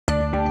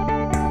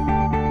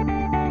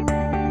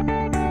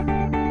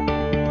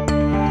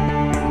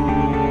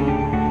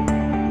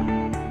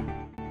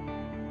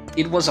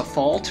It was a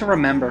fall to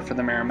remember for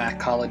the Merrimack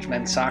College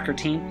men's soccer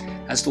team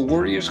as the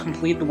Warriors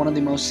completed one of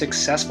the most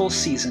successful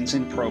seasons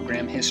in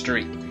program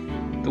history.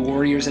 The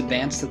Warriors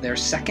advanced to their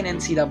second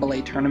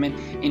NCAA tournament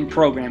in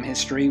program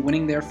history,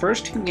 winning their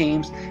first 2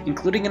 games,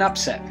 including an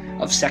upset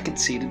of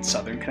second-seeded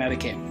Southern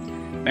Connecticut.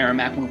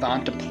 Merrimack moved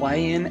on to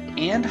play in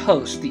and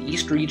host the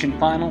East Region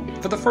Final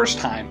for the first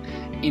time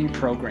in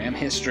program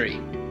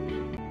history.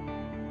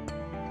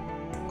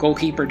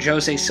 Goalkeeper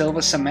Jose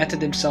Silva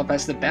cemented himself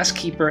as the best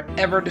keeper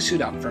ever to suit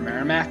up for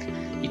Merrimack.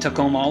 He took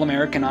home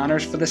All-American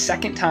honors for the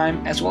second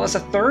time, as well as a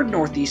third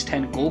Northeast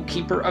 10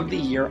 Goalkeeper of the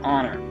Year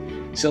honor.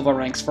 Silva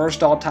ranks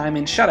first all-time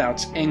in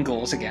shutouts and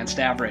goals against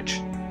average.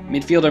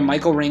 Midfielder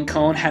Michael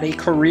Rincon had a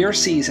career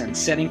season,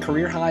 setting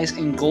career highs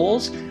in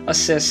goals,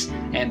 assists,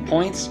 and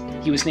points.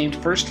 He was named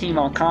First Team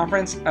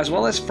All-Conference, as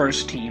well as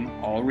First Team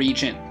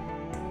All-Region.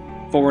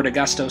 Forward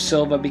Augusto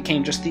Silva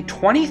became just the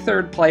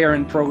 23rd player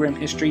in program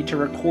history to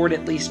record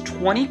at least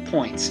 20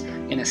 points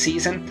in a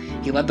season.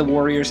 He led the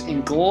Warriors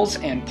in goals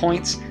and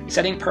points,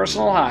 setting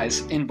personal highs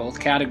in both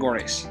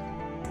categories.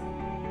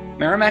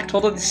 Merrimack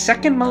totaled the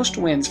second most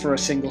wins for a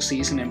single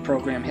season in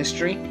program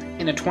history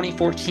in a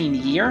 2014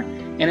 year,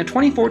 and a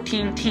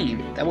 2014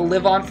 team that will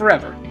live on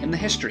forever in the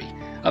history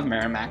of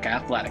Merrimack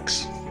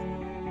athletics.